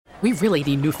We really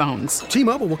need new phones.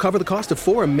 T-Mobile will cover the cost of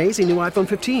 4 amazing new iPhone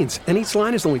 15s, and each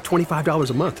line is only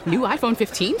 $25 a month. New iPhone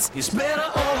 15s? It's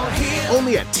better over here.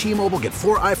 Only at T-Mobile, get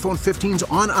 4 iPhone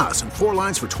 15s on us and 4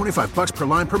 lines for $25 per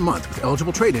line per month with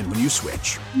eligible trade-in when you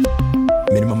switch.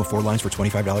 Minimum of 4 lines for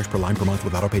 $25 per line per month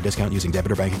with autopay discount using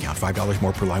debit or bank account. $5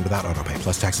 more per line without autopay,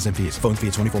 plus taxes and fees. Phone fee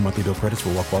at 24 monthly bill credits for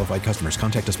well-qualified customers.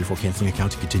 Contact us before canceling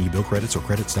account to continue bill credits or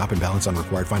credit stop and balance on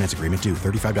required finance agreement due.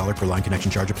 $35 per line connection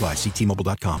charge applies. See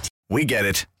T-Mobile.com. We get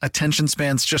it. Attention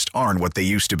spans just aren't what they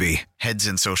used to be. Heads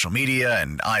in social media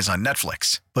and eyes on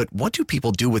Netflix. But what do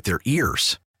people do with their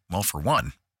ears? Well, for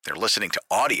one, they're listening to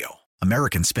audio.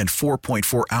 Americans spend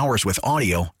 4.4 hours with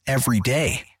audio every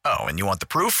day. Oh, and you want the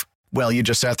proof? Well, you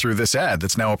just sat through this ad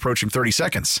that's now approaching 30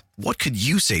 seconds. What could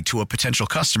you say to a potential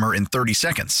customer in 30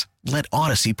 seconds? Let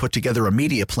Odyssey put together a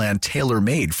media plan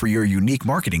tailor-made for your unique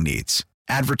marketing needs.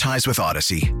 Advertise with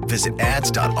Odyssey. Visit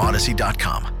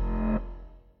ads.odyssey.com.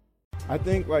 I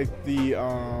think like the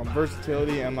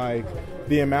versatility and like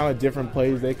the amount of different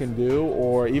plays they can do,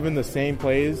 or even the same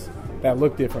plays that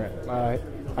look different.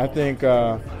 I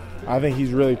think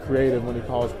he's really creative when he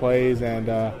calls plays, and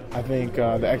I think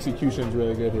the execution is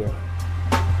really good here.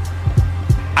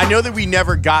 I know that we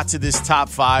never got to this top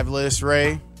 5 list,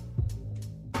 Ray,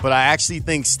 but I actually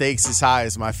think Stakes is High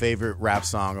is my favorite rap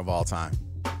song of all time.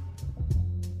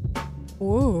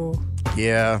 Ooh.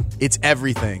 Yeah, it's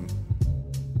everything.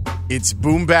 It's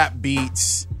boom bap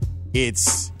beats.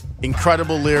 It's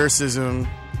incredible lyricism,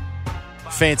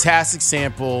 fantastic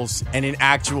samples, and an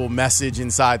actual message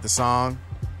inside the song.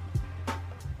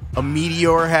 A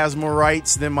meteor has more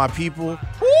rights than my people.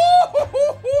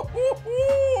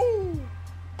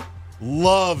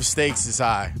 Love Stakes is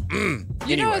High.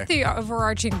 You know what the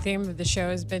overarching theme of the show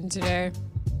has been today?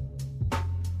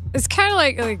 It's kind of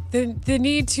like the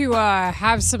need to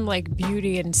have some like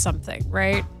beauty in something,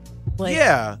 right? Like,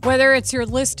 yeah. Whether it's your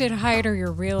listed height or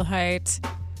your real height,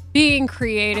 being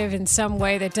creative in some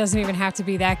way that doesn't even have to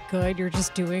be that good. You're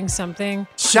just doing something.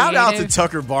 Shout out to creative.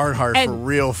 Tucker Barnhart for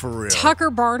real. Tucker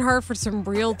Barnhart for some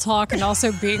real talk and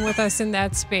also being with us in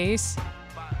that space.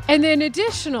 And then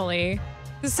additionally,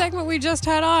 the segment we just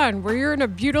had on, where you're in a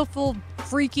beautiful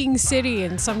freaking city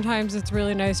and sometimes it's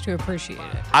really nice to appreciate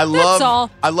it. I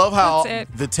love how That's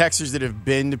it. the Texers that have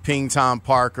been to Ping Tom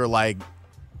Park are like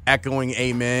echoing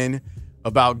amen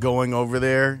about going over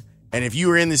there. And if you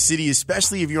are in the city,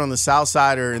 especially if you're on the south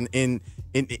side or in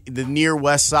the near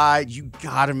west side, you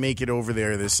got to make it over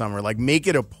there this summer. Like, make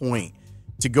it a point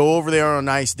to go over there on a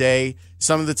nice day.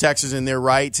 Some of the Texans in their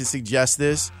right to suggest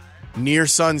this near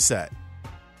sunset.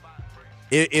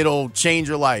 It'll change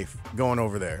your life going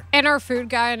over there. And our food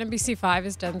guy on NBC5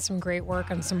 has done some great work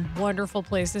on some wonderful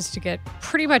places to get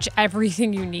pretty much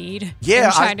everything you need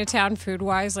in Chinatown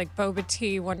food-wise, like boba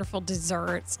tea, wonderful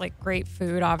desserts, like great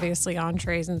food, obviously,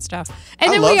 entrees and stuff.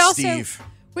 And then Steve.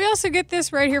 We also get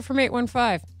this right here from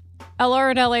 815.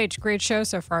 LR and LH, great show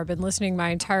so far. I've been listening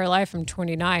my entire life. I'm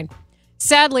 29.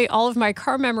 Sadly, all of my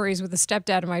car memories with the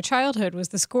stepdad of my childhood was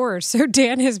the Scores, so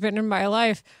Dan has been in my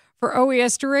life for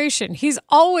OES duration. He's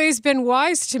always been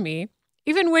wise to me.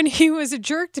 Even when he was a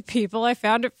jerk to people, I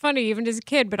found it funny, even as a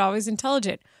kid, but always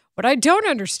intelligent. What I don't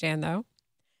understand, though,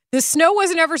 the snow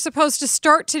wasn't ever supposed to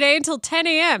start today until 10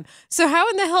 a.m. So how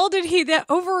in the hell did he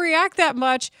overreact that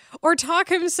much or talk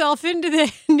himself into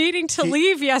the needing to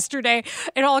leave yesterday,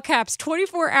 in all caps,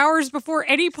 24 hours before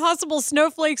any possible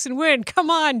snowflakes and wind? Come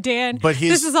on, Dan. But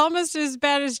this is almost as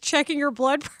bad as checking your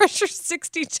blood pressure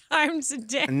 60 times a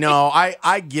day. No,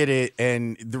 I get it.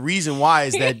 And the reason why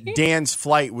is that Dan's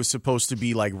flight was supposed to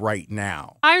be like right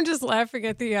now. I'm just laughing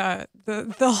at the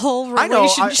whole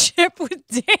relationship with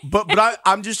Dan. But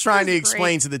I'm just trying to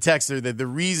explain to the texter that the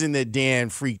reason that Dan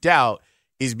freaked out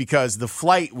is because the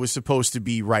flight was supposed to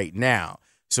be right now.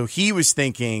 So he was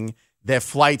thinking that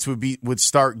flights would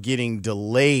start getting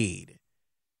delayed.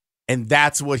 And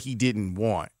that's what he didn't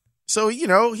want. So,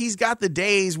 he's got the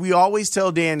days. We always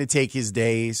tell Dan to take his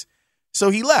days.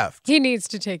 So he left. He needs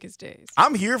to take his days.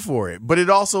 I'm here for it. But it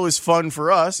also is fun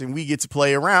for us, and we get to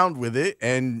play around with it.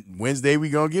 And Wednesday, we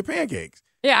going to get pancakes.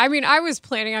 Yeah, I mean, I was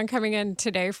planning on coming in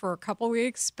today for a couple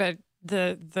weeks, but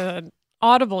the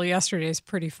Audible yesterday is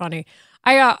pretty funny.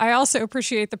 I also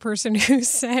appreciate the person who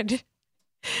said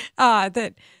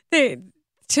that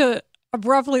to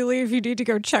abruptly leave, you need to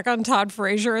go check on Todd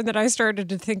Frazier, and then I started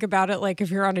to think about it like if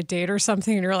you're on a date or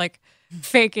something and you're like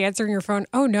fake answering your phone.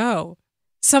 Oh no,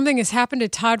 something has happened to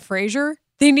Todd Frazier.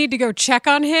 They need to go check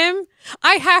on him.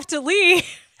 I have to leave.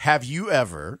 Have you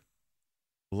ever,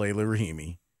 Layla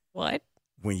Rahimi? What?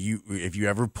 If you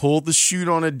ever pulled the chute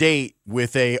on a date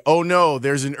with oh no,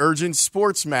 there's an urgent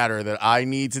sports matter that I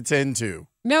need to tend to.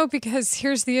 No, because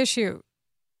here's the issue.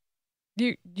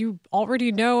 You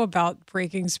already know about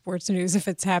breaking sports news if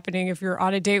it's happening, if you're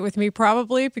on a date with me,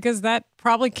 probably, because that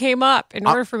probably came up in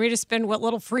order for me to spend what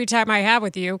little free time I have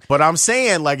with you. But I'm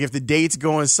saying, like, if the date's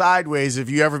going sideways, if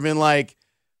you ever been like,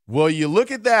 well, you look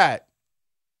at that,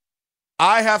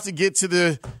 I have to get to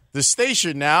the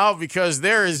station now because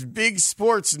there is big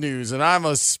sports news and I'm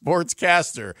a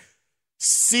sportscaster.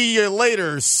 See you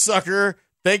later, sucker.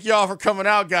 Thank you all for coming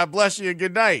out. God bless you and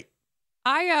good night.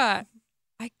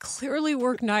 I clearly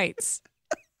work nights,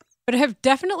 but have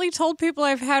definitely told people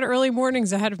I've had early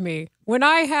mornings ahead of me. When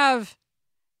I have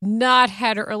not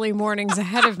had early mornings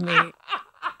ahead of me.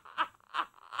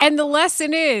 And the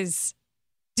lesson is,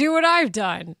 do what I've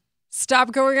done.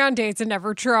 Stop going on dates and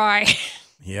never try.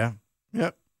 Yeah.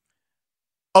 Yep.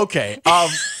 Okay.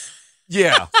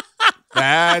 Yeah.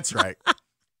 That's right.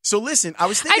 So listen, I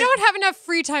was thinking. I don't have enough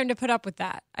free time to put up with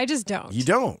that. I just don't. You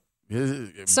don't.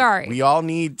 Sorry. We all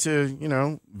need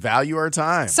to, value our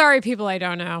time. Sorry, people I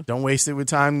don't know. Don't waste it with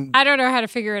time. I don't know how to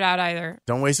figure it out either.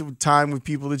 Don't waste it with time with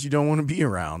people that you don't want to be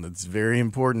around. It's very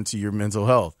important to your mental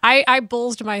health. I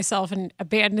bullsed myself and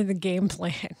abandoned the game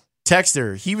plan.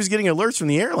 Texter, he was getting alerts from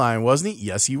the airline, wasn't he?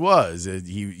 Yes, he was.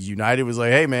 United was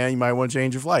like, hey, man, you might want to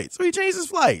change your flight. So he changed his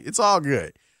flight. It's all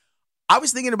good. I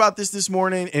was thinking about this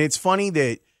morning, and it's funny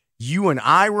that you and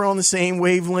I were on the same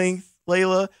wavelength,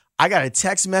 Layla. I got a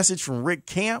text message from Rick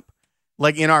Camp,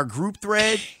 like in our group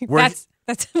thread. Where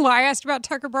that's why I asked about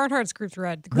Tucker Barnhart's group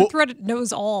thread. The group thread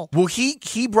knows all. Well,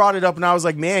 he brought it up, and I was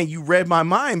like, man, you read my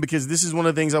mind because this is one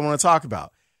of the things I want to talk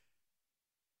about.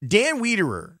 Dan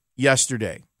Wiederer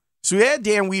yesterday. So we had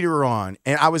Dan Wiederer on,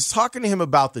 and I was talking to him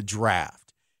about the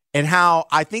draft and how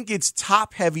I think it's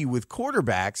top-heavy with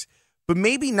quarterbacks, but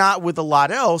maybe not with a lot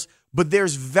else. But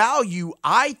there's value,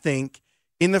 I think,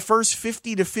 in the first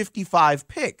 50 to 55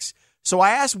 picks. So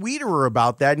I asked Wiederer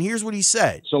about that, and here's what he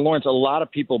said. So, Lawrence, a lot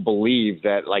of people believe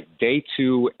that, like, day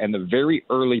 2 and the very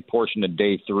early portion of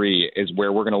day 3 is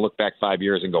where we're going to look back 5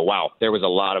 years and go, wow, there was a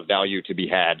lot of value to be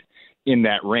had in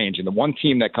that range. And the one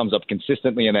team that comes up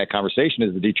consistently in that conversation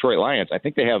is the Detroit Lions. I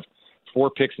think they have 4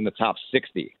 picks in the top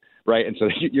 60, right? And so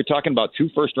you're talking about 2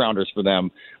 first-rounders for them,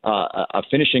 a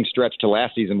finishing stretch to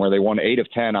last season where they won 8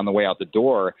 of 10 on the way out the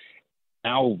door.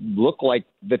 Now look like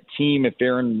the team, if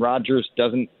Aaron Rodgers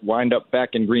doesn't wind up back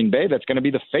in Green Bay, that's going to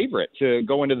be the favorite to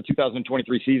go into the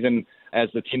 2023 season as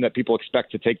the team that people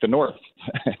expect to take the North.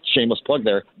 Shameless plug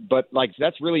there. But like,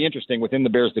 that's really interesting within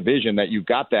the Bears division that you've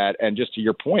got that. And just to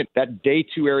your point, that day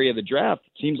 2 area of the draft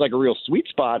seems like a real sweet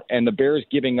spot. And the Bears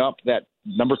giving up that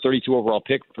number 32 overall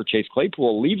pick for Chase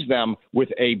Claypool leaves them with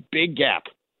a big gap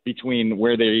between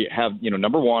where they have,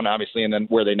 number 1, obviously, and then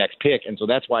where they next pick. And so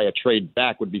that's why a trade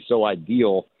back would be so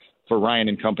ideal for Ryan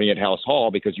and company at House Hall,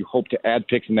 because you hope to add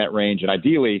picks in that range and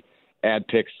ideally add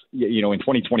picks, in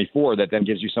 2024 that then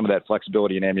gives you some of that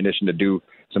flexibility and ammunition to do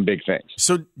some big things.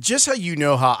 So just so you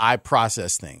know how I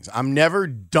process things, I'm never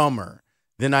dumber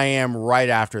than I am right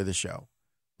after the show,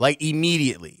 like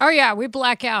immediately. Oh, yeah, we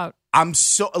black out. I'm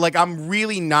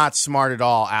really not smart at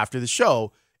all after the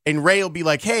show. And Ray will be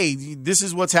like, hey, this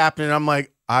is what's happening. I'm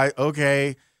like,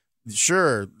 okay,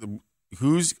 sure.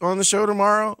 Who's on the show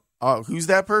tomorrow? Who's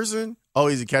that person? Oh,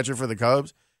 he's a catcher for the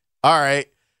Cubs. All right.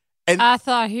 And I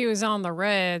thought he was on the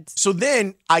Reds. So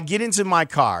then I get into my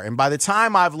car, and by the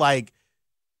time I've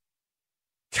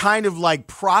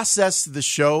processed the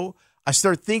show, I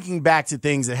start thinking back to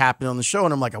things that happened on the show,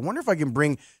 and I'm like, I wonder if I can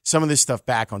bring some of this stuff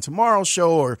back on tomorrow's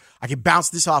show, or I could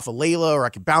bounce this off of Layla, or I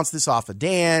could bounce this off of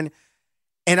Dan.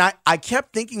 And I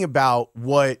kept thinking about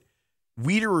what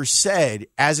Wiederer said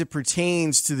as it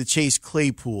pertains to the Chase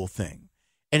Claypool thing,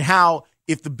 and how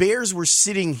if the Bears were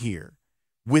sitting here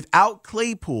without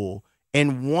Claypool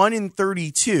and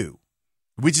 1-32,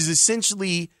 which is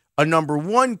essentially a number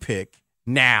 1 pick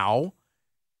now,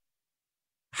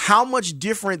 how much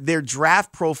different their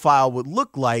draft profile would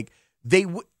look like.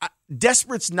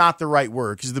 Desperate's not the right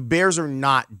word, because the Bears are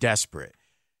not desperate.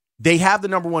 They have the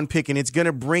number 1 pick, and it's going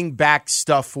to bring back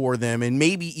stuff for them and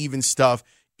maybe even stuff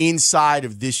inside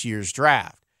of this year's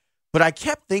draft. But I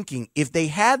kept thinking, if they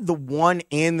had the 1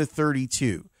 and the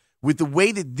 32, with the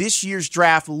way that this year's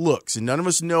draft looks, and none of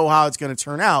us know how it's going to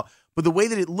turn out, but the way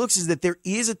that it looks is that there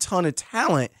is a ton of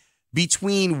talent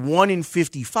between 1 and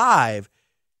 55,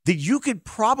 that you could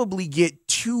probably get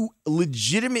 2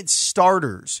 legitimate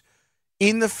starters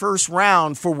in the first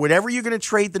round for whatever you're going to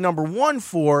trade the number 1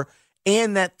 for,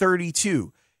 and that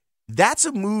 32. That's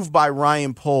a move by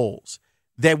Ryan Poles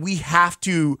that we've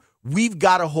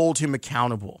got to hold him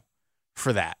accountable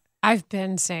for that. I've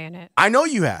been saying it. I know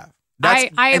you have.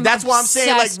 And that's why I'm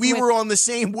saying, like, we were on the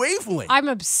same wavelength. I'm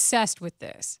obsessed with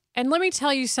this. And let me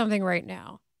tell you something right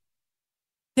now.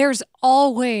 There's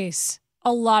always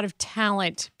a lot of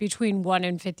talent between 1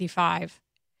 and 55.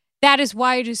 That is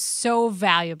why it is so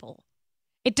valuable.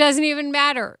 It doesn't even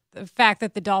matter the fact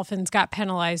that the Dolphins got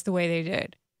penalized the way they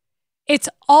did. It's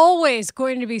always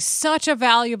going to be such a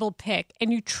valuable pick,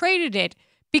 and you traded it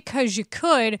because you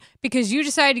could, because you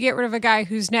decided to get rid of a guy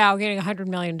who's now getting $100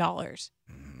 million.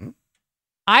 Mm-hmm.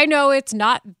 I know it's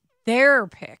not their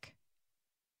pick,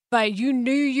 but you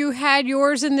knew you had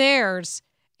yours and theirs,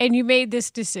 and you made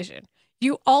this decision.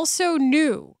 You also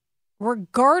knew,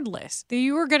 regardless, that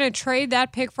you were going to trade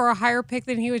that pick for a higher pick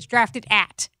than he was drafted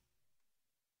at.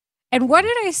 And what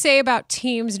did I say about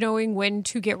teams knowing when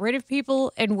to get rid of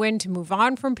people and when to move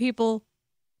on from people?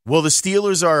 Well, the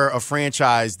Steelers are a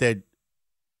franchise that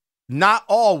not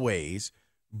always,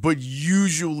 but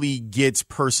usually gets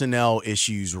personnel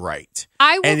issues right.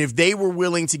 And if they were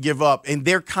willing to give up, and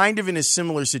they're kind of in a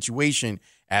similar situation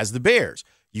as the Bears.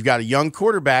 You got a young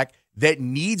quarterback that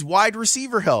needs wide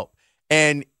receiver help.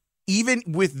 And even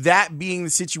with that being the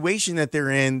situation that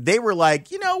they're in, they were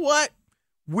like, you know what?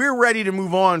 We're ready to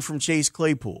move on from Chase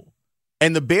Claypool.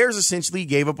 And the Bears essentially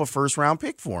gave up a first-round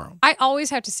pick for him. I always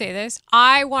have to say this.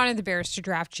 I wanted the Bears to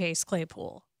draft Chase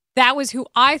Claypool. That was who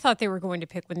I thought they were going to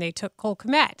pick when they took Cole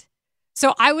Kmet.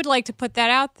 So I would like to put that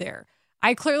out there.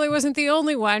 I clearly wasn't the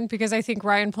only one because I think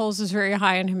Ryan Poles was very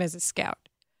high on him as a scout.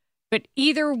 But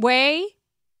either way,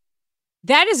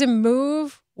 that is a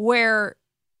move where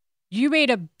you made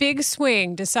a big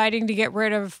swing deciding to get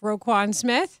rid of Roquan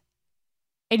Smith,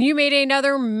 and you made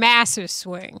another massive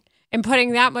swing in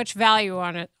putting that much value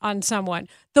on someone.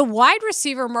 The wide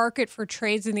receiver market for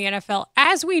trades in the NFL,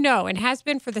 as we know, and has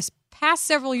been for the past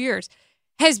several years,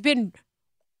 has been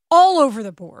all over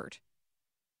the board.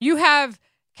 You have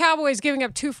Cowboys giving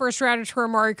up 2 first-rounders for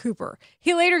Amari Cooper.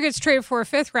 He later gets traded for a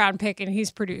 5th-round pick, and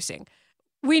he's producing.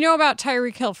 We know about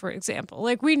Tyreek Hill, for example.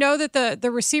 Like, we know that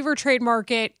the receiver trade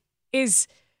market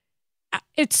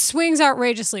it swings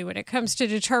outrageously when it comes to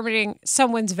determining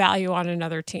someone's value on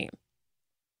another team.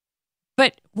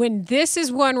 But when this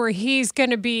is one where he's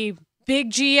going to be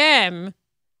big GM,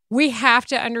 we have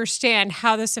to understand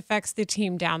how this affects the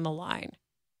team down the line.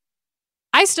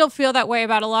 I still feel that way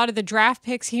about a lot of the draft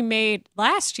picks he made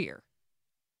last year.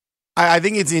 I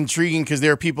think it's intriguing because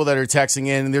there are people that are texting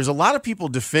in, and there's a lot of people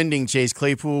defending Chase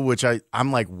Claypool, which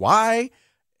I'm like, why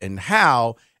and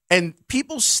how? And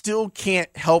people still can't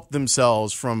help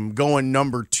themselves from going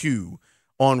number 2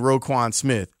 on Roquan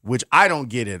Smith, which I don't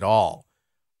get at all.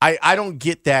 I don't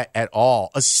get that at all,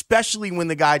 especially when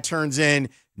the guy turns in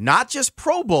not just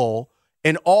Pro Bowl,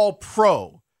 an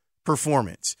all-pro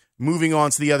performance, moving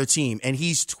on to the other team. And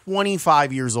he's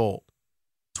 25 years old.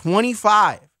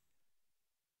 25.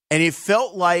 And it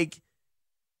felt like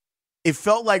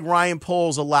Ryan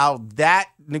Poles allowed that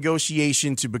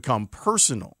negotiation to become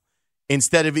personal,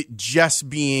 instead of it just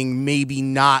being maybe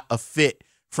not a fit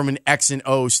from an X and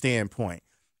O standpoint.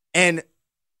 And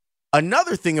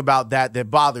another thing about that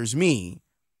bothers me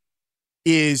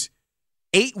is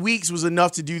 8 weeks was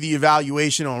enough to do the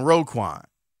evaluation on Roquan,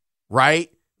 right?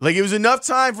 Like, it was enough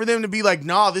time for them to be like,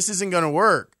 nah, this isn't going to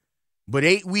work. But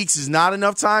 8 weeks is not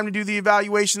enough time to do the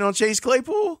evaluation on Chase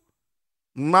Claypool?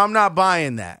 I'm not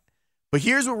buying that. But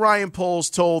here's what Ryan Poles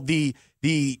told the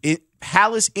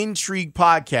Palace Intrigue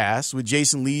podcast with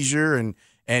Jason Leisure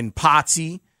and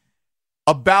Potsy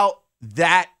about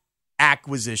that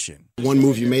acquisition. One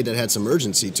move you made that had some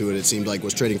urgency to it, it seemed like,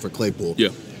 was trading for Claypool. Yeah.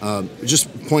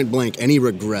 Just point blank, any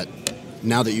regret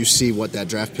now that you see what that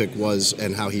draft pick was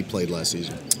and how he played last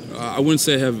season? I wouldn't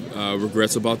say I have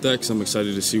regrets about that because I'm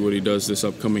excited to see what he does this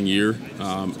upcoming year.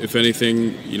 If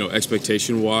anything,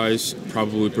 expectation-wise,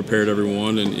 probably prepared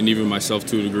everyone and even myself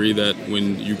to a degree that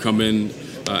when you come in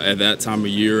at that time of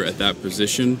year at that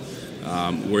position,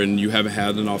 when you haven't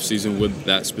had an offseason with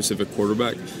that specific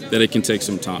quarterback, that it can take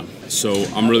some time. So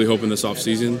I'm really hoping this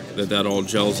offseason that all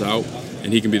gels out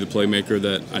and he can be the playmaker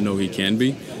that I know he can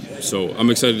be. So I'm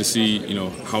excited to see,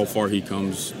 how far he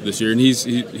comes this year, and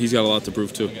he's got a lot to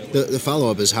prove too. The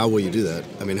follow-up is, how will you do that?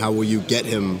 I mean, how will you get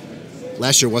him?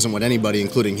 Last year wasn't what anybody,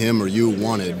 including him or you,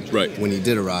 wanted when he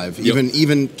did arrive,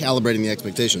 even calibrating the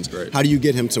expectations. Right. How do you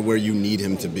get him to where you need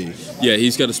him to be? Yeah,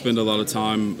 he's got to spend a lot of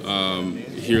time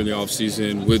here in the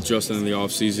offseason, with Justin in the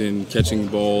offseason, catching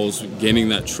balls, gaining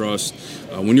that trust.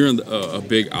 When you're a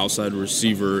big outside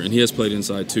receiver, and he has played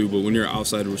inside too, but when you're an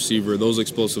outside receiver, those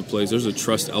explosive plays, there's a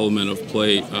trust element of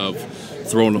play of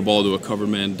throwing the ball to a cover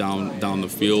man down the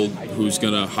field who's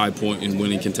going to high point and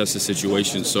win in contested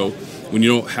situations. So when you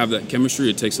don't have that chemistry,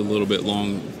 it takes a little bit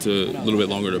longer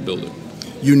to build it.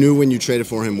 you knew when you traded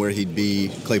for him where he'd be,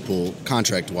 Claypool,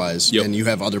 contract-wise, and you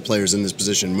have other players in this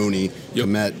position, Mooney,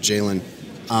 Kmet, Jalen.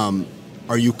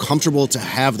 Are you comfortable to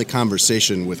have the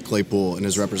conversation with Claypool and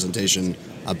his representation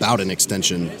about an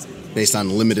extension based on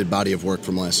limited body of work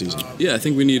from last season? Yeah, I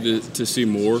think we need to see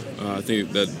more. I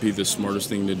think that'd be the smartest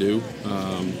thing to do.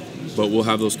 But we'll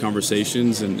have those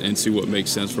conversations and see what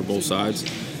makes sense for both sides.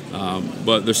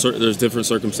 But there's different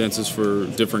circumstances for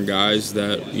different guys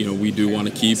that we do want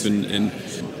to keep, and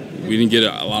we didn't get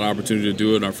a lot of opportunity to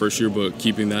do it in our first year. But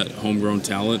keeping that homegrown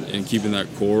talent and keeping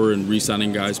that core and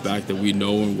re-signing guys back that we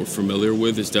know and we're familiar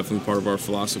with is definitely part of our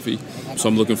philosophy. So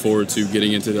I'm looking forward to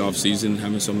getting into the offseason and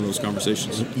having some of those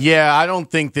conversations. Yeah, I don't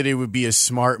think that it would be a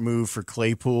smart move for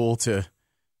Claypool to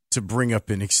bring up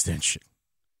an extension.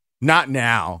 Not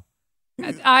now.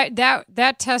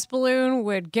 That test balloon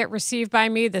would get received by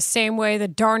me the same way the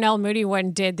Darnell Mooney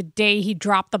one did the day he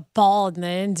dropped the ball in the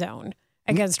end zone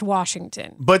against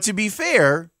Washington. But to be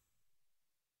fair,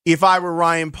 if I were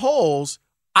Ryan Poles,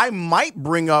 I might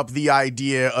bring up the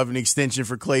idea of an extension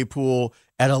for Claypool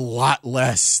at a lot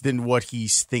less than what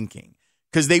he's thinking.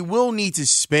 Because they will need to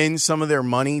spend some of their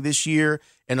money this year,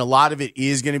 and a lot of it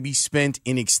is going to be spent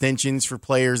in extensions for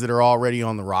players that are already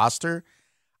on the roster.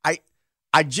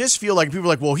 I just feel like people are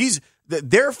like, well,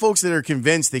 there are folks that are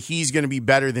convinced that he's going to be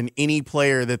better than any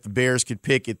player that the Bears could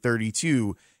pick at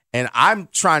 32. And I'm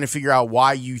trying to figure out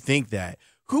why you think that.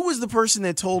 Who was the person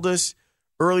that told us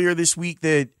earlier this week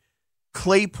that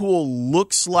Claypool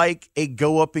looks like a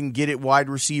go up and get it wide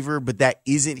receiver, but that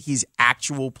isn't his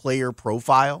actual player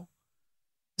profile?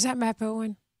 Was that Matt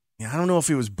Bowen? Yeah, I don't know if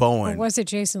it was Bowen. Or was it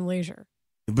Jason Leisure?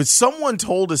 But someone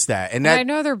told us that. And I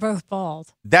know they're both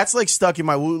bald. That's like stuck in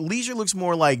my... Leisure looks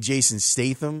more like Jason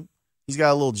Statham. He's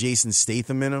got a little Jason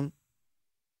Statham in him.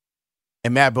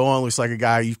 And Matt Bowen looks like a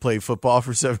guy who's played football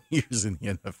for 7 years in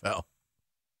the NFL.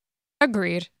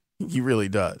 Agreed. He really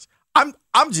does. I'm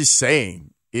just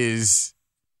saying is,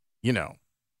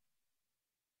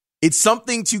 it's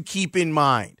something to keep in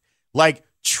mind. Like,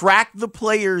 track the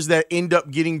players that end up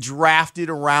getting drafted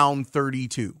around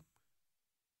 32.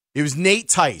 It was Nate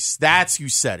Tice. That's who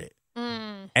said it.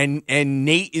 And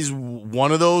Nate is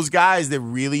one of those guys that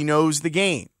really knows the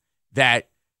game. That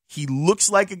he looks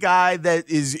like a guy that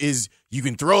is you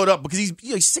can throw it up because he's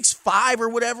 6'5" or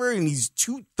whatever, and he's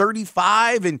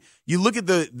 235. And you look at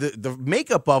the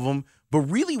makeup of him, but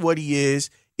really what he is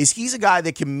he's a guy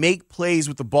that can make plays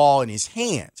with the ball in his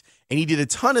hands. And he did a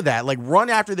ton of that, like run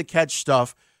after the catch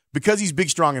stuff, because he's big,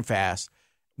 strong, and fast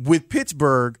with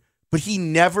Pittsburgh. But he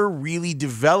never really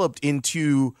developed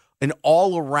into an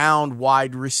all-around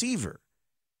wide receiver.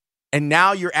 And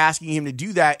now you're asking him to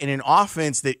do that in an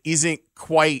offense that isn't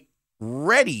quite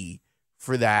ready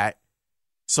for that.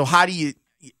 So how do you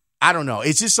 – I don't know.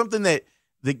 It's just something that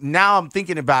now I'm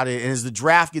thinking about it, and as the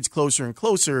draft gets closer and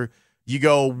closer, you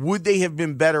go, would they have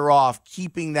been better off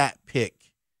keeping that pick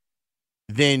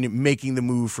than making the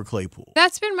move for Claypool?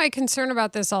 That's been my concern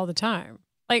about this all the time.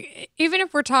 Like, even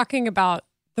if we're talking about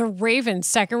the Ravens'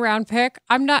 second-round pick,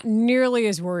 I'm not nearly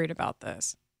as worried about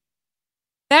this.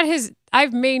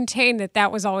 I've maintained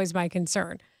that was always my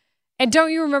concern. And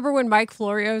don't you remember when Mike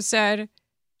Florio said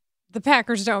the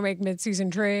Packers don't make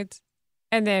midseason trades?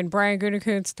 And then Brian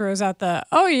Gutekunst throws out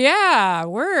oh yeah,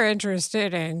 we're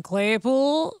interested in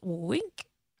Claypool. Wink.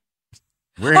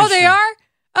 They are?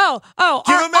 Oh,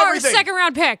 our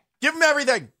second-round pick. Give him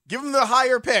everything. Give him the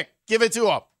higher pick. Give it to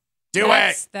him. Do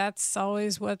it. That's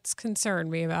always what's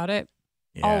concerned me about it.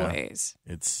 Yeah, always.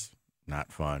 It's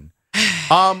not fun.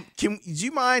 Do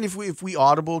you mind if we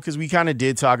audible? Because we kind of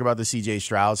did talk about the CJ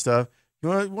Stroud stuff. You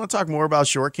want to talk more about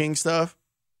Short King stuff?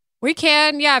 We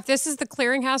can. Yeah, if this is the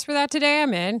clearinghouse for that today,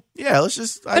 I'm in. Yeah, let's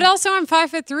just... But also, I'm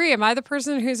 5'3". Am I the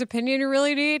person whose opinion you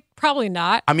really need? Probably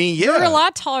not. I mean, yeah. You're a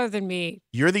lot taller than me.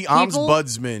 You're the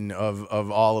ombudsman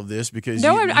of all of this because...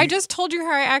 No, I just told you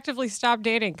how I actively stopped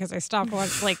dating because I stopped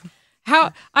once. Like,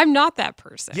 how... I'm not that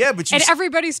person. Yeah, but and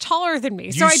everybody's taller than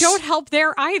me, so I don't help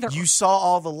there either. You saw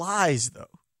all the lies, though.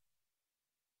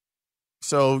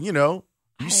 So, you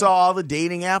saw all the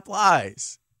dating app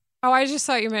lies. Oh, I just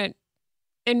thought you meant...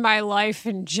 in my life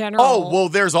in general. Oh, well,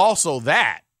 there's also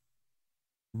that.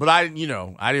 But I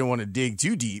didn't want to dig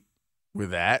too deep with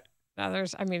that. No,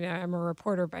 I'm a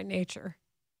reporter by nature.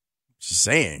 Just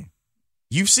saying.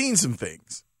 You've seen some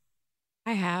things.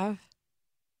 I have.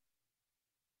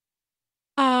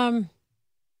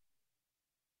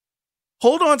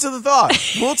 Hold on to the thought.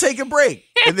 We'll take a break,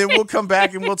 and then we'll come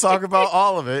back and we'll talk about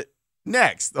all of it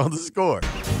next on The Score.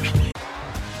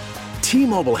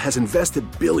 T-Mobile has invested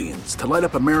billions to light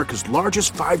up America's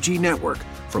largest 5G network,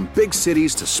 from big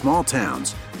cities to small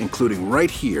towns, including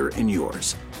right here in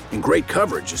yours. And great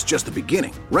coverage is just the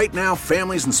beginning. Right now,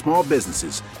 families and small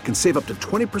businesses can save up to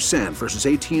 20% versus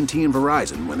AT&T and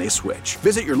Verizon when they switch.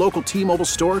 Visit your local T-Mobile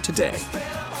store today.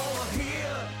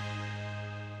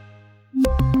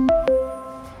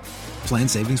 Plan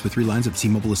savings with 3 lines of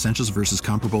T-Mobile Essentials versus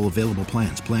comparable available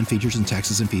plans. Plan features and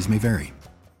taxes and fees may vary.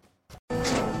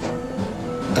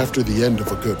 After the end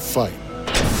of a good fight,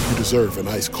 you deserve an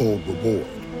ice-cold reward.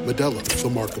 Modelo is the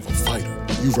mark of a fighter.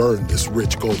 You've earned this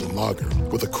rich golden lager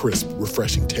with a crisp,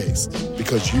 refreshing taste.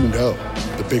 Because you know,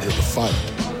 the bigger the fight,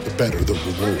 the better the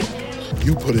reward.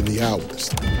 You put in the hours,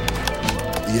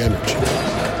 the energy,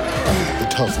 the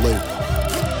tough labor.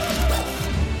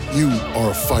 You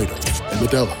are a fighter, and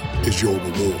Modelo is your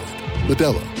reward.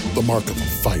 Modelo, the mark of a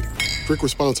fighter. Drink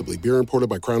responsibly. Beer imported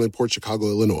by Crown Imports, Chicago,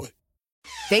 Illinois.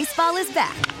 Baseball is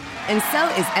back, and so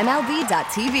is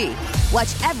MLB.tv.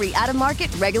 Watch every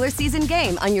out-of-market regular season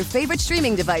game on your favorite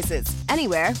streaming devices,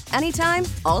 anywhere, anytime,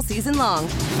 all season long.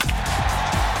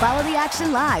 Follow the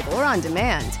action live or on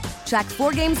demand. Track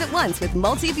 4 games at once with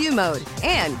multi-view mode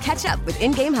and catch up with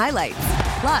in-game highlights.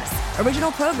 Plus,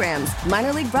 original programs,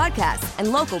 minor league broadcasts,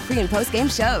 and local pre- and post-game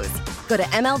shows. Go to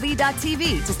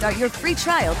MLB.tv to start your free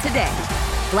trial today.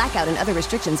 Blackout and other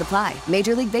restrictions apply.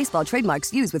 Major League Baseball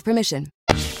trademarks used with permission.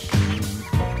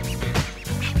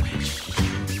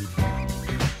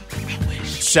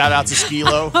 Shout out to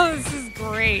Skilo. Oh, this is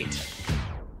great.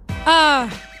 I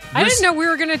didn't know we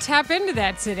were going to tap into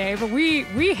that today, but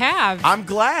we have. I'm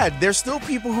glad. There's still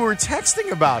people who are texting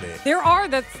about it. There are.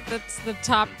 That's the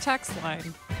top text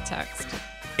line. Text.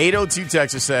 802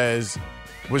 Texter says,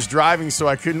 was driving so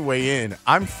I couldn't weigh in.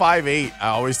 I'm 5'8". I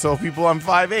always tell people I'm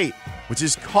 5'8", which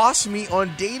has cost me on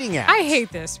dating apps. I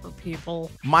hate this for people.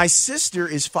 My sister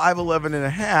is 5'11 and a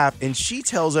half, and she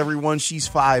tells everyone she's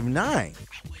 5'9".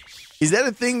 Is that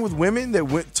a thing with women,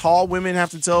 that tall women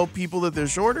have to tell people that they're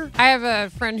shorter? I have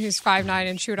a friend who's 5'9",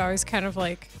 and she would always kind of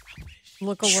like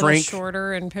look a little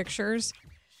shorter in pictures.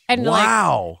 And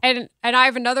wow. And I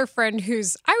have another friend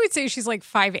who's, I would say she's like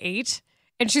 5'8",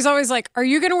 and she's always like, are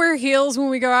you going to wear heels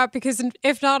when we go out? Because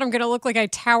if not, I'm going to look like I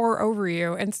tower over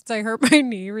you. And since I hurt my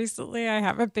knee recently, I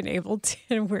haven't been able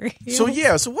to wear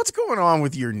heels. So what's going on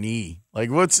with your knee? Like,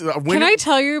 Can I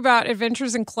tell you about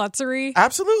Adventures in Klutzery?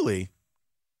 Absolutely.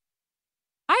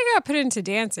 I got put into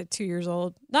dance at 2 years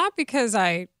old, not because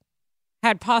I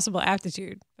had possible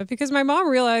aptitude, but because my mom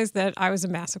realized that I was a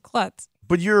massive klutz.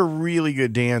 But you're a really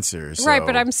good dancer. So. Right,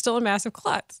 but I'm still a massive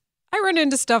klutz. I run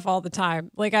into stuff all the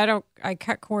time. Like, I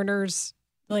cut corners.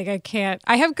 Like, I can't.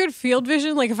 I have good field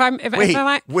vision. Like,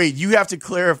 Wait, you have to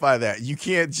clarify that. You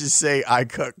can't just say I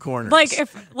cut corners.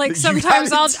 Like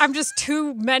sometimes I'm just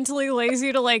too mentally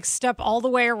lazy to like step all the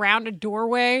way around a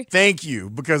doorway. Thank you,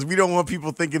 because we don't want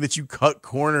people thinking that you cut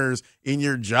corners in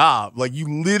your job. Like, you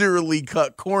literally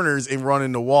cut corners and run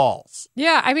into walls.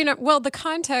 Yeah, I mean, well, the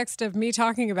context of me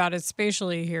talking about it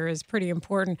spatially here is pretty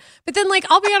important. But then, like,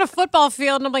 I'll be on a football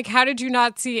field and I'm like, how did you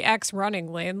not see X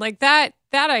running lane? Like that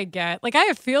I get. Like, I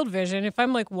have field vision. If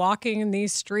I'm like walking in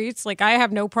these streets, like I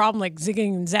have no problem like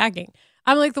zigging and zagging.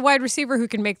 I'm like the wide receiver who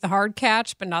can make the hard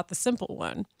catch, but not the simple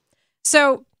one.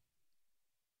 So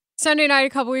Sunday night, a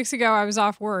couple weeks ago, I was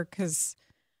off work because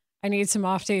I need some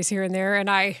off days here and there. And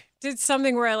I did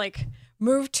something where I like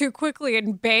moved too quickly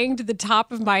and banged the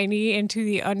top of my knee into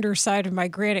the underside of my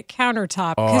granite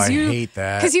countertop. Oh, I hate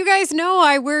that. Because you guys know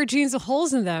I wear jeans with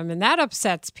holes in them, and that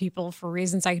upsets people for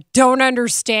reasons I don't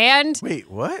understand. Wait,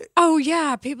 what? Oh,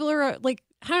 yeah. People are like,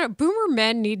 I don't know, boomer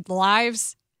men need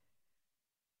lives.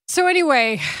 So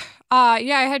anyway, I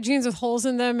had jeans with holes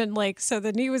in them, and like, so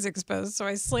the knee was exposed. So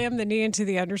I slammed the knee into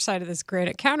the underside of this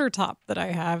granite countertop that I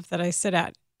have that I sit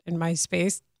at in my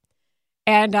space.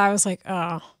 And I was like,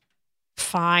 oh,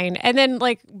 fine. And then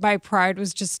like my pride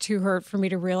was just too hurt for me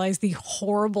to realize the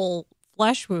horrible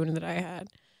flesh wound that I had.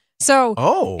 So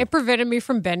it prevented me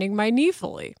from bending my knee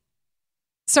fully.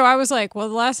 So I was like, well,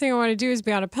 the last thing I want to do is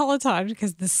be on a Peloton,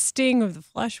 because the sting of the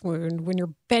flesh wound when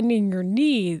you're bending your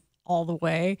knee all the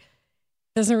way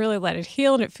doesn't really let it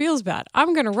heal, and it feels bad.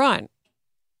 I'm going to run.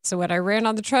 So when I ran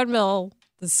on the treadmill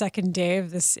the second day of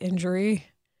this injury,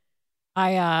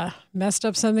 I messed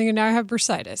up something, and now I have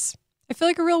bursitis. I feel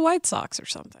like a real White Sox or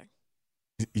something.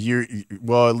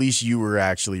 Well, at least you were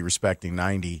actually respecting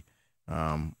 90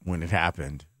 when it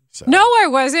happened. So. No, I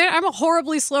wasn't. I'm a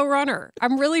horribly slow runner.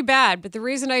 I'm really bad. But the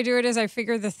reason I do it is I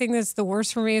figure the thing that's the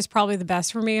worst for me is probably the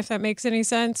best for me, if that makes any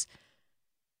sense.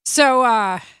 So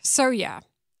yeah.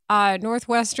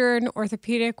 Northwestern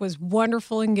Orthopedic was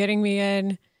wonderful in getting me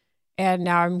in, and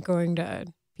now I'm going to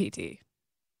PT.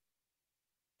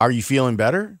 Are you feeling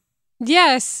better?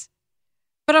 Yes.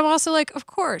 But I'm also like, of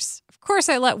course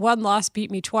I let one loss beat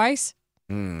me twice.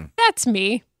 That's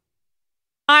me.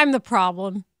 I'm the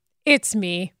problem. It's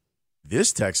me.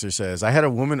 This texter says, I had a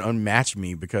woman unmatch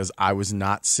me because I was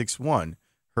not 6'1".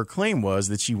 Her claim was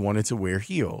that she wanted to wear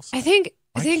heels. I think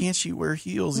can't she wear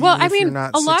heels? Well, even I if you're mean,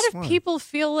 not a lot 6'1"? of people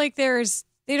feel like they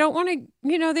don't want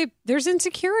to, there's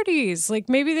insecurities. Like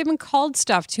maybe they've been called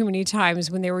stuff too many times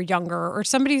when they were younger, or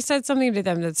somebody said something to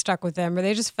them that stuck with them, or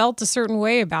they just felt a certain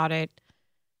way about it.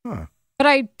 Huh. But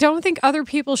I don't think other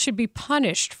people should be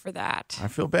punished for that. I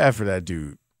feel bad for that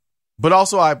dude. But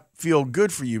also I feel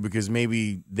good for you because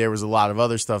maybe there was a lot of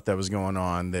other stuff that was going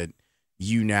on that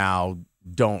you now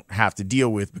don't have to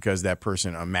deal with because that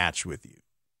person unmatched with you.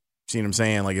 See what I'm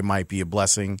saying? Like it might be a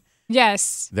blessing.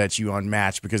 Yes. That you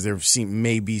unmatched because there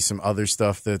may be some other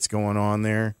stuff that's going on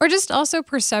there. Or just also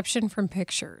perception from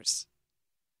pictures.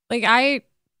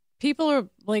 People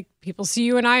see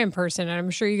you and I in person, and I'm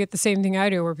sure you get the same thing I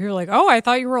do where people are like, oh, I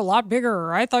thought you were a lot bigger,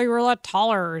 or I thought you were a lot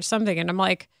taller or something. And I'm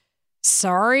like,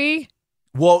 sorry?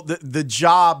 Well, the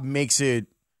job makes it,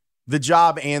 the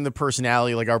job and the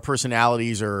personality, like our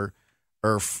personalities are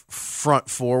front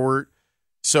forward.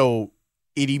 So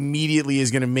it immediately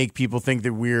is going to make people think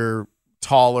that we're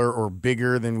taller or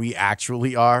bigger than we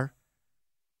actually are.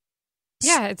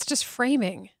 Yeah, it's just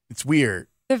framing. It's weird.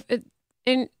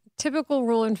 In typical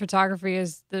rule in photography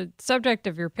is the subject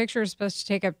of your picture is supposed to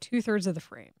take up 2/3 of the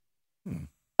frame.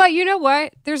 But you know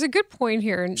what? There's a good point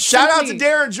here. And shout out to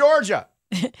Darren, Georgia.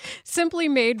 Simply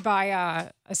made by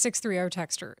a 630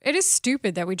 texter. It is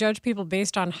stupid that we judge people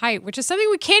based on height, which is something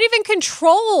we can't even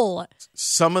control.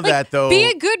 Some of that, though. Be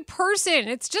a good person.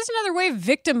 It's just another way of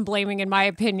victim blaming, in my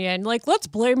opinion. Like, let's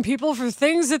blame people for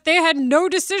things that they had no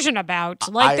decision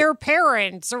about, like their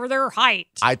parents or their height.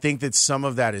 I think that some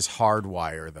of that is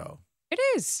hardwire, though. It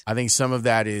is. I think some of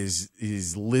that is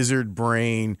lizard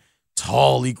brain,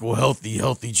 tall equal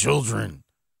healthy children.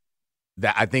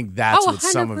 That I think that's what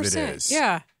some of it is.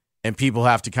 Yeah. And people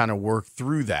have to kind of work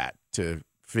through that to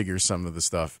figure some of the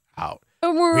stuff out.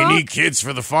 But we need kids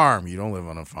for the farm. You don't live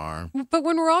on a farm. But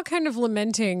when we're all kind of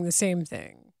lamenting the same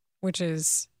thing, which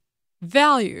is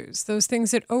values, those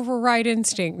things that override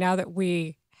instinct now that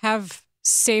we have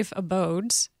safe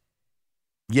abodes.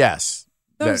 Yes.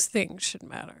 Those things should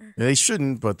matter. They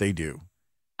shouldn't, but they do.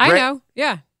 I know.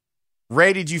 Yeah.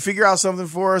 Ray, did you figure out something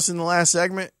for us in the last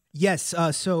segment? Yes.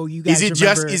 So you guys is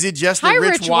it just Hi, that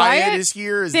Rich Wyatt is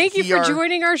here? Thank you for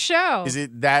joining our show. Is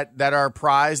it that our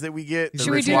prize that we get?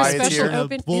 Should we do a special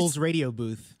open? Bulls radio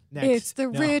booth next. It's the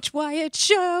Rich Wyatt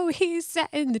show. He sat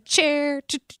in the chair.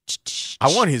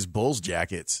 I want his Bulls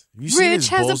jackets. Have you seen his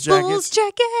Bulls jackets? Rich has a Bulls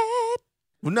jacket.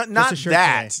 Well, not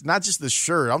that. Not just the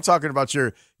shirt. I'm talking about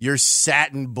your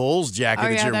satin Bulls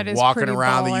jacket that you're walking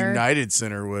around the United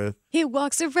Center with. He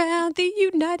walks around the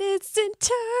United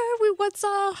Center. We once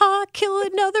saw a hawk kill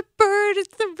another bird.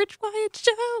 It's the Rich Wyatt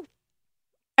Show.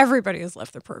 Everybody has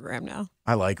left the program now.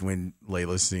 I like when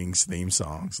Layla sings theme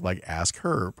songs like Ask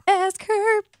Herb. Ask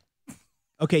Herb.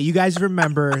 Okay, you guys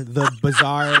remember the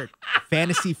bizarre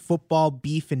fantasy football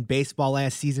beef in baseball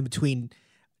last season between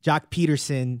Jock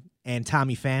Peterson and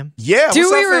Tommy Pham? Yeah.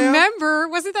 Do we remember?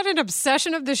 Wasn't that an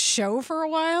obsession of the show for a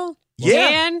while? Yeah.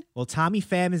 Dan? Well, Tommy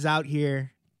Pham is out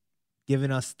here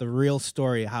giving us the real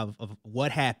story of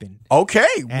what happened. Okay.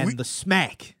 And the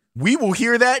smack. We will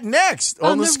hear that next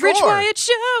on the Score. Rich Wyatt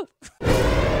Show.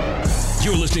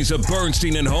 You're listening to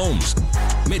Bernstein and Holmes.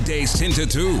 Middays 10 to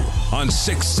 2 on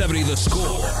 670 The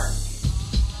Score.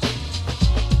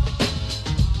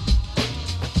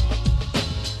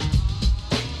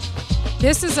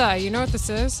 This is you know what this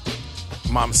is?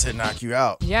 Mama Said Knock You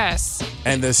Out. Yes.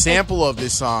 And the sample of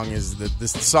this song is the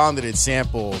song that it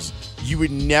samples. You would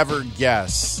never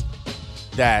guess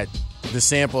that the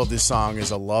sample of this song is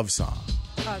a love song.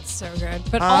 Oh, it's so good.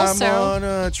 But I'm also on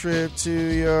a trip to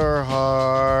your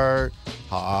heart.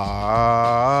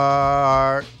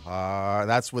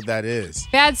 That's what that is.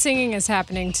 Bad singing is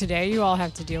happening today. You all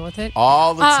have to deal with it.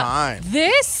 All the time.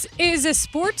 This is a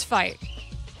sports fight.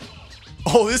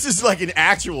 Oh, this is like an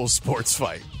actual sports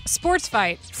fight. Sports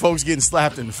fight. Folks getting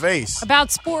slapped in the face.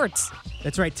 About sports.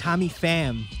 That's right. Tommy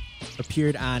Pham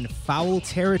appeared on Foul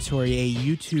Territory, a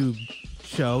YouTube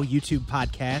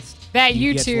podcast. That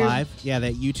YouTube. Live. Yeah,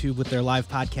 that YouTube with their live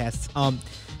podcasts.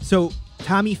 So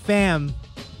Tommy Pham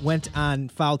went on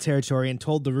Foul Territory and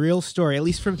told the real story, at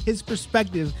least from his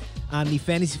perspective, on the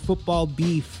fantasy football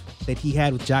beef that he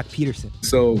had with Jock Peterson.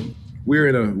 So we're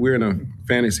in a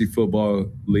fantasy football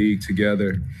league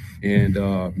together, and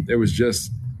there was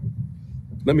just,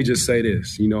 let me just say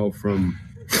this,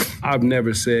 I've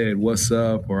never said what's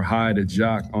up or hi to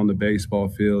Jock on the baseball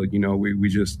field.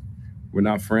 We're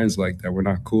not friends like that. We're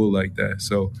not cool like that.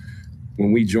 So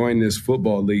when we joined this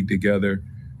football league together,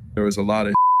 there was a lot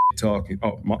of talking.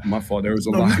 Oh, my fault. There was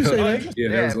a lot.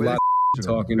 There was a lot of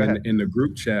talking in the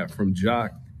group chat from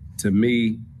Jock to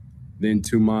me, then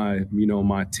to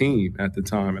my team at the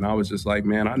time, and I was just like,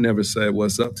 man, I never said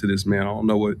what's up to this man. I don't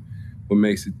know what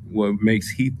makes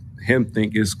him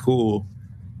think it's cool,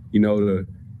 to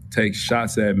take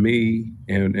shots at me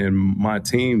and my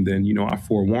team. Then I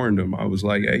forewarned him. I was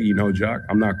like, hey, Jock,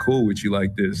 I'm not cool with you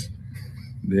like this.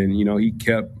 Then he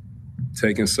kept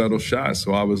taking subtle shots.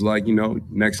 So I was like,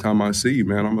 next time I see you,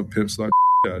 man, I'm gonna pimp slap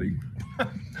out of you.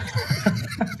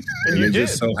 And it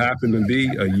just so happened to be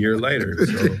a year later.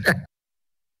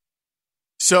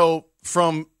 So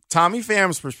from Tommy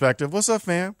Pham's perspective, what's up,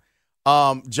 fam?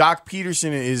 Jock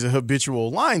Peterson is a habitual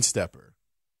line stepper,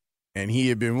 and he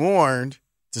had been warned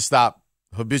to stop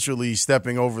habitually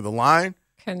stepping over the line.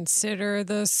 Consider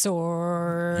the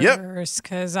source. Yep.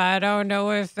 Because I don't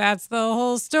know if that's the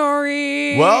whole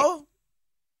story. Well,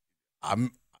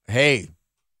 hey,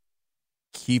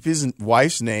 keep his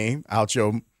wife's name out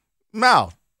your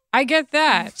mouth. I get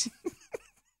that.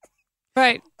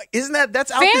 But isn't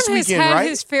that's out Pham this weekend, has had right?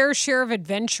 his fair share of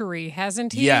adventure-y,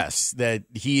 hasn't he? Yes, that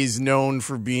he is known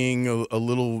for being a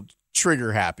little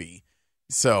trigger happy.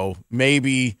 So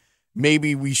maybe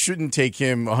we shouldn't take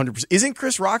him 100%. Isn't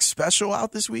Chris Rock's special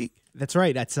out this week? That's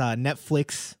right. That's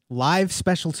Netflix live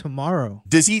special tomorrow.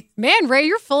 Does he? Man, Ray,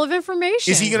 you're full of information.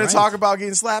 Is he going to talk about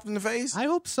getting slapped in the face? I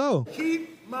hope so.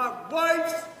 Keep my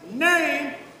wife's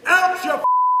name out your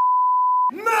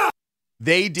mouth.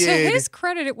 They did. To his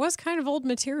credit, it was kind of old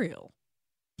material.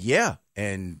 Yeah,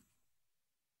 and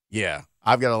yeah,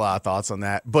 I've got a lot of thoughts on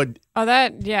that. But I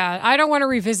don't want to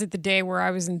revisit the day where I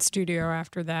was in studio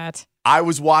after that. I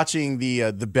was watching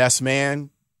the Best Man,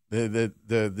 the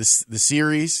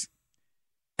series,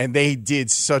 and they did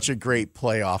such a great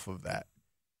play off of that.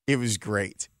 It was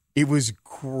great.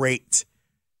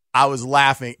 I was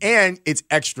laughing, and it's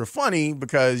extra funny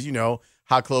because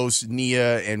how close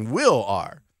Nia and Will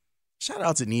are. Shout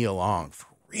out to Nia Long, for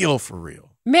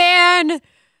real. Man.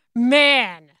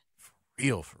 For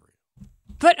real.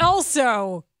 But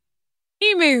also,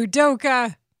 Ime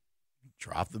Udoka.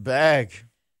 Drop the bag.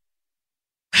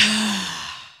 I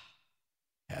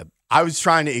was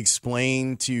trying to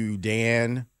explain to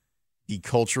Dan the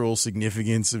cultural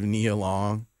significance of Nia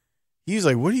Long. He was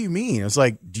like, what do you mean? I was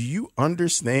like, do you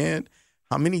understand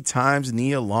how many times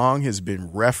Nia Long has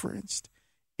been referenced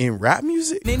in rap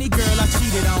music? Any girl I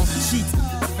cheated on, she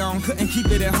on, couldn't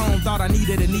keep it at home, thought I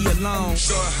needed a Nia Long.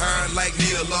 Short hair like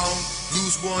Nia Long,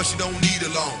 loose one, she don't need a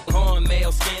long.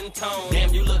 Cornmeal skin tone,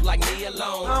 damn, you look like Nia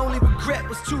Long. My only regret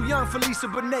was too young for Lisa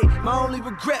Bonet. My only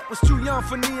regret was too young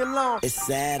for Nia Long. It's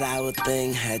sad our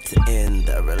thing had to end.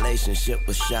 The relationship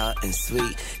was short and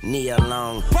sweet. Nia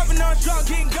Long. Popping on drunk,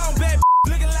 getting gone, bad.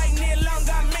 Looking like Nia Long,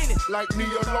 I mean it. Like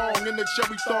Nia Long in the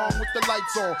cherry thong with the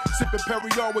lights on. Sipping Perry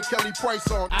on with Kelly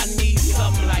Price on. I need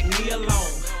something like Nia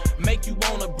Long. Make you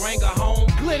wanna bring her home.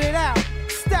 Glittered out,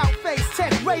 stout face,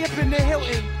 tech, Ray up in the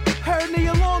Hilton. Her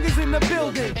Nia Long is in the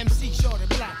building. MC short and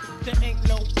black, there ain't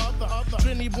no other.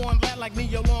 Trinity born black like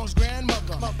Nia Long's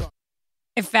grandmother.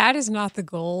 If that is not the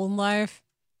goal in life,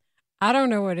 I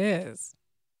don't know what is.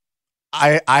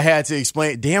 I had to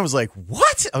explain. Dan was like,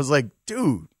 what? I was like,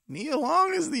 dude, Nia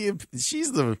Long is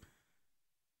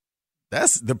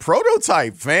that's the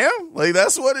prototype, fam. Like,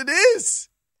 that's what it is.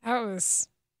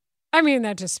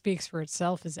 That just speaks for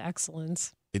itself as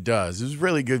excellence. It does. It was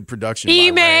really good production.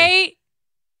 Ime.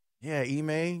 Yeah,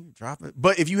 Ime, drop it.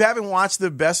 But if you haven't watched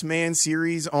the Best Man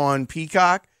series on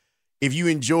Peacock, if you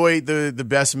enjoyed the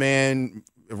Best Man,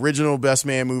 original Best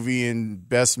Man movie and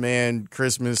Best Man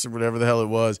Christmas or whatever the hell it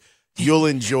was, you'll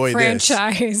enjoy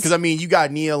franchise. This. Because, you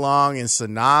got Nia Long and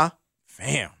Sanaa.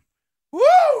 Fam. Woo!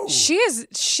 She's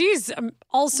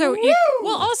also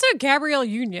also Gabrielle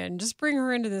Union. Just bring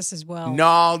her into this as well.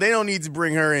 No, they don't need to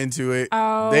bring her into it.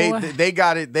 Oh, they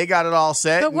got it. They got it all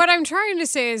set. But what I'm trying to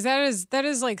say is that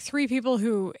is like three people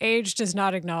who age does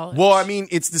not acknowledge. Well,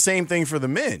 it's the same thing for the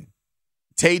men.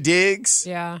 Tay Diggs,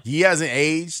 he hasn't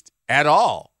aged at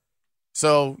all.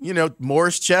 So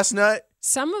Morris Chestnut.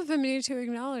 Some of them need to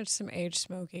acknowledge some age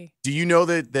smoky. Do you know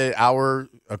that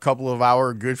a couple of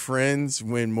our good friends,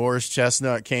 when Morris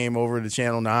Chestnut came over to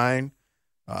Channel 9,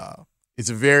 it's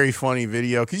a very funny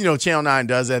video. Because, Channel 9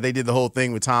 does that. They did the whole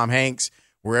thing with Tom Hanks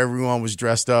where everyone was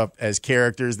dressed up as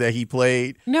characters that he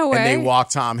played. No way. And they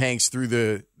walked Tom Hanks through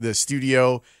the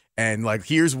studio and,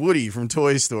 here's Woody from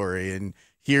Toy Story and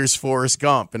here's Forrest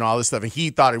Gump and all this stuff. And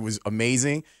he thought it was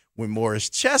amazing. When Morris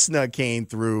Chestnut came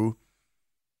through,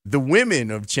 the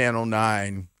women of Channel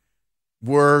 9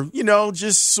 were,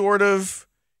 just sort of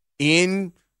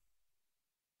in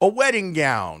a wedding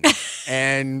gown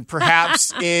and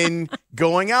perhaps in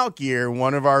going out gear,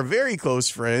 one of our very close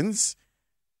friends,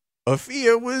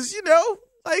 Afia, was,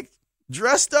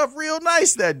 dressed up real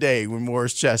nice that day when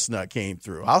Morris Chestnut came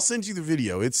through. I'll send you the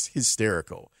video. It's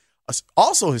hysterical.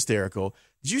 Also hysterical.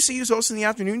 Did you see who's hosting the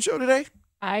afternoon show today?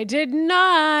 I did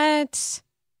not.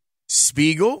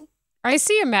 Spiegel. I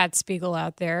see a Matt Spiegel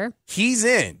out there. He's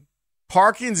in.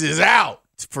 Parkins is out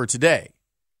for today.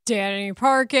 Danny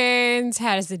Parkins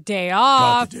has the day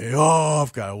off. Got the day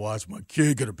off. Got to watch my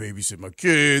kid. Got to babysit my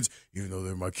kids, even though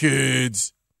they're my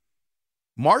kids.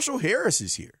 Marshall Harris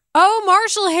is here. Oh,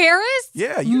 Marshall Harris?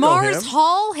 Yeah, you know him. Mars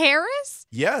Hall Harris?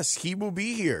 Yes, he will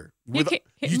be here. You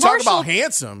Marshall, talk about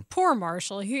handsome. Poor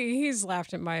Marshall. He's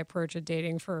laughed at my approach of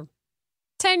dating for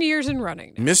 10 years and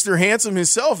running now. Mr. Handsome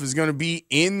himself is going to be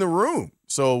in the room.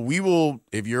 So we will,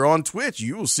 if you're on Twitch,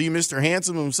 you will see Mr.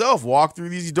 Handsome himself walk through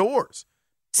these doors.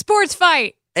 Sports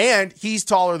fight. And he's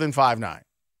taller than 5'9".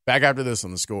 Back after this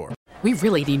on The Score. We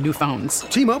really need new phones.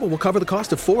 T-Mobile will cover the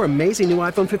cost of 4 amazing new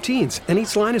iPhone 15s, and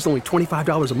each line is only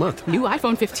 $25 a month. New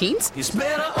iPhone 15s? It's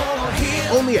better over here.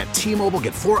 Only at T-Mobile,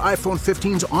 get 4 iPhone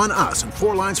 15s on us and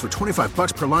 4 lines for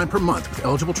 $25 per line per month with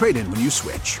eligible trade-in when you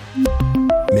switch.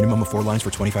 Minimum of 4 lines for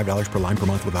 $25 per line per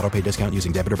month with autopay discount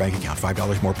using debit or bank account.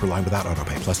 $5 more per line without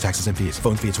autopay, plus taxes and fees.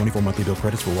 Phone fee at 24 monthly bill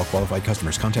credits for well-qualified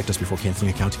customers. Contact us before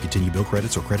canceling account to continue bill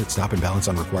credits or credit stop and balance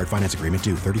on required finance agreement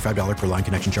due. $35 per line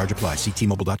connection charge applies. See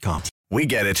T-Mobile.com. We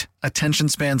get it. Attention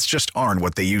spans just aren't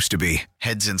what they used to be.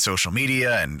 Heads in social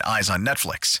media and eyes on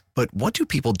Netflix. But what do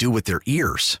people do with their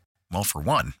ears? Well, for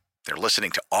one, they're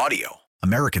listening to audio.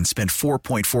 Americans spend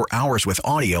 4.4 hours with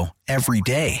audio every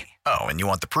day. Oh, and you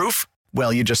want the proof?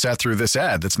 Well, you just sat through this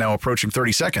ad that's now approaching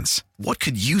 30 seconds. What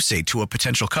could you say to a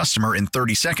potential customer in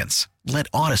 30 seconds? Let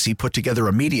Odyssey put together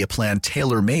a media plan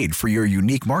tailor-made for your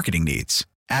unique marketing needs.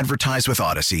 Advertise with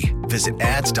Odyssey. Visit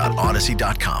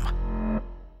ads.odyssey.com.